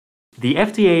The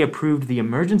FDA approved the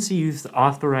emergency use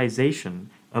authorization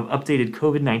of updated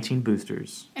COVID-19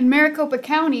 boosters. And Maricopa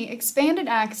County expanded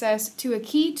access to a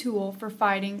key tool for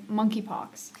fighting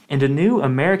monkeypox. And a new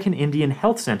American Indian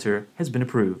Health Center has been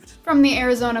approved. From the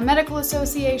Arizona Medical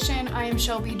Association, I am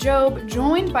Shelby Job,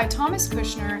 joined by Thomas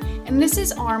Kushner, and this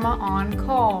is ARMA On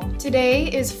Call. Today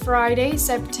is Friday,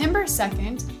 September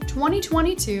 2nd,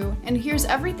 2022, and here's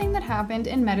everything that happened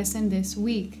in medicine this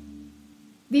week.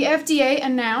 The FDA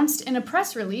announced in a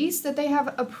press release that they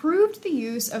have approved the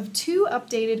use of 2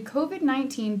 updated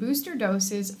COVID-19 booster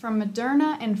doses from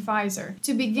Moderna and Pfizer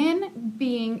to begin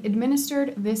being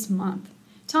administered this month.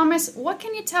 Thomas, what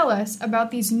can you tell us about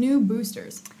these new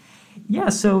boosters? Yeah,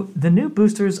 so the new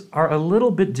boosters are a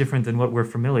little bit different than what we're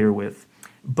familiar with.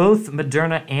 Both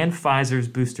Moderna and Pfizer's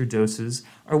booster doses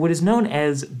are what is known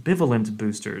as bivalent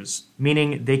boosters,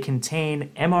 meaning they contain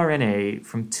mRNA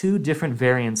from 2 different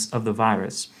variants of the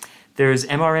virus. There's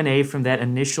mRNA from that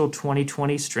initial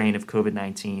 2020 strain of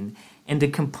COVID-19 and a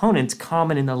component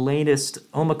common in the latest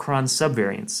Omicron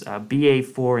subvariants,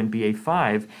 BA4 and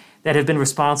BA5, that have been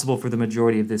responsible for the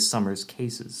majority of this summer's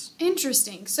cases.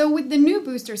 Interesting. So with the new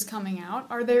boosters coming out,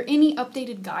 are there any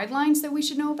updated guidelines that we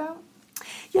should know about?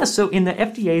 Yeah, so in the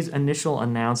FDA's initial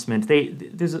announcement,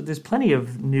 there's plenty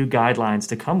of new guidelines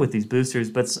to come with these boosters,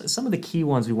 but some of the key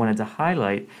ones we wanted to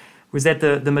highlight was that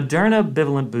the Moderna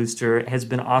bivalent booster has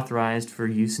been authorized for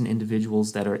use in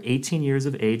individuals that are 18 years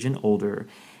of age and older,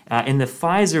 and the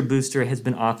Pfizer booster has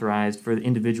been authorized for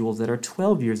individuals that are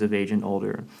 12 years of age and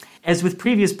older. As with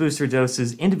previous booster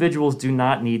doses, individuals do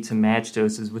not need to match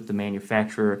doses with the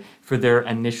manufacturer for their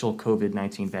initial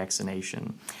COVID-19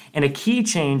 vaccination. And a key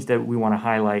change that we want to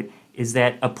highlight is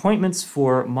that appointments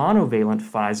for monovalent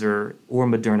Pfizer or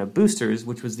Moderna boosters,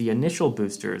 which was the initial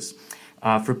boosters,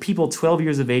 for people 12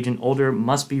 years of age and older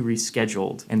must be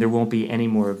rescheduled, and there won't be any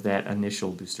more of that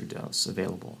initial booster dose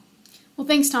available. Well,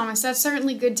 thanks, Thomas. That's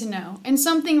certainly good to know. And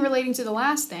something relating to the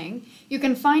last thing, you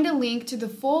can find a link to the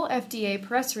full FDA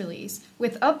press release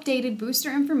with updated booster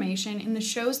information in the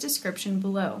show's description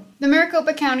below. The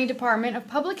Maricopa County Department of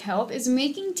Public Health is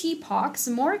making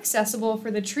TPOXX more accessible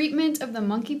for the treatment of the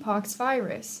monkeypox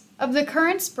virus. Of the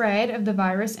current spread of the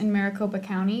virus in Maricopa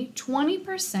County,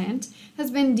 20% has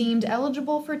been deemed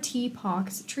eligible for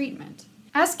TPOXX treatment.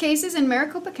 As cases in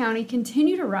Maricopa County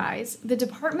continue to rise, the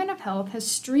Department of Health has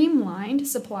streamlined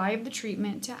supply of the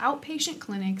treatment to outpatient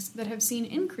clinics that have seen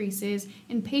increases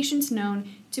in patients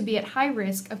known to be at high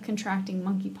risk of contracting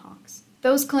monkeypox.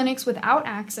 Those clinics without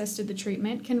access to the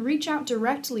treatment can reach out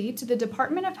directly to the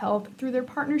Department of Health through their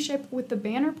partnership with the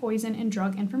Banner Poison and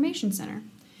Drug Information Center.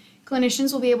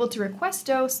 Clinicians will be able to request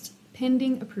dose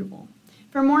pending approval.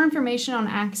 For more information on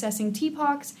accessing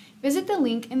TPOXX, visit the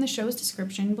link in the show's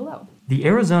description below. The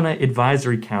Arizona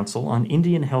Advisory Council on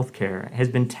Indian Healthcare has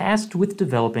been tasked with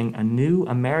developing a new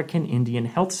American Indian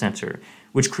Health Center,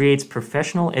 which creates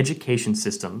professional education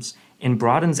systems and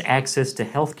broadens access to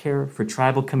healthcare for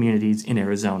tribal communities in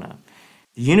Arizona.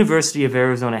 The University of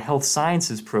Arizona Health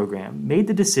Sciences program made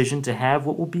the decision to have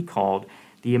what will be called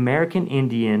the American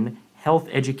Indian Health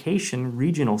Education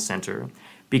Regional Center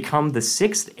become the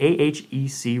 6th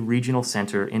AHEC Regional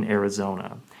Center in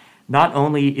Arizona. Not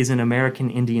only is an American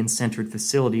Indian-centered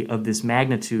facility of this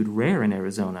magnitude rare in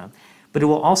Arizona, but it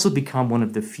will also become one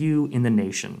of the few in the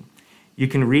nation. You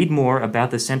can read more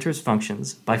about the center's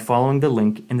functions by following the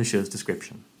link in the show's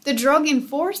description. The Drug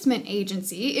Enforcement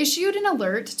Agency issued an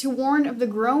alert to warn of the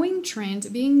growing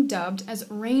trend being dubbed as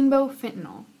rainbow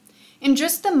fentanyl. In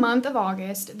just the month of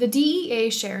August, the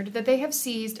DEA shared that they have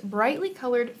seized brightly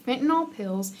colored fentanyl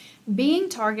pills being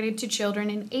targeted to children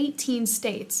in 18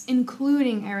 states,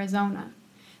 including Arizona.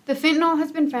 The fentanyl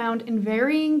has been found in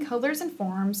varying colors and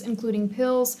forms, including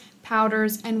pills,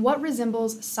 powders, and what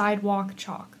resembles sidewalk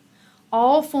chalk.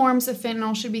 All forms of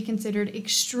fentanyl should be considered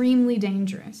extremely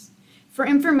dangerous. For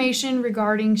information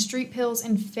regarding street pills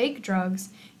and fake drugs,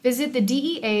 visit the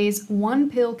DEA's One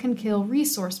Pill Can Kill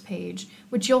resource page,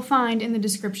 which you'll find in the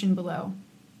description below.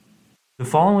 The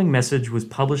following message was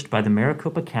published by the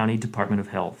Maricopa County Department of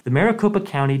Health. The Maricopa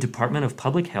County Department of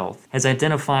Public Health has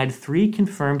identified 3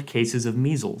 confirmed cases of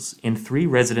measles in 3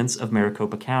 residents of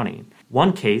Maricopa County.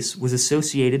 1 case was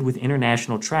associated with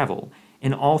international travel,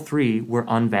 and all 3 were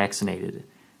unvaccinated.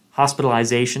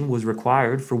 Hospitalization was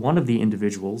required for 1 of the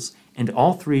individuals, and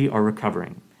all 3 are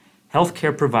recovering.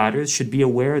 Healthcare providers should be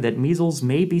aware that measles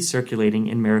may be circulating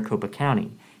in Maricopa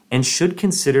County and should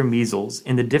consider measles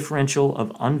in the differential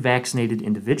of unvaccinated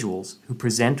individuals who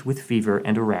present with fever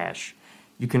and a rash.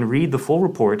 You can read the full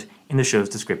report in the show's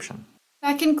description.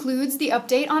 That concludes the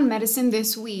update on Medicine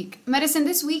This Week. Medicine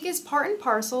This Week is part and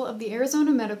parcel of the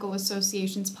Arizona Medical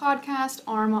Association's podcast,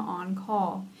 ARMA On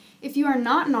Call. If you are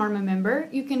not an ARMA member,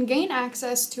 you can gain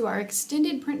access to our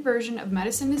extended print version of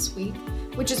Medicine This Week,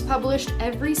 which is published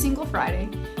every single Friday,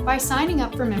 by signing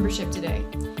up for membership today.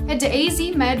 Head to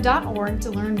azmed.org to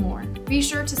learn more. Be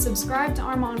sure to subscribe to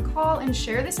ARMA On Call and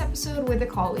share this episode with a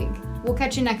colleague. We'll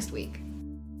catch you next week.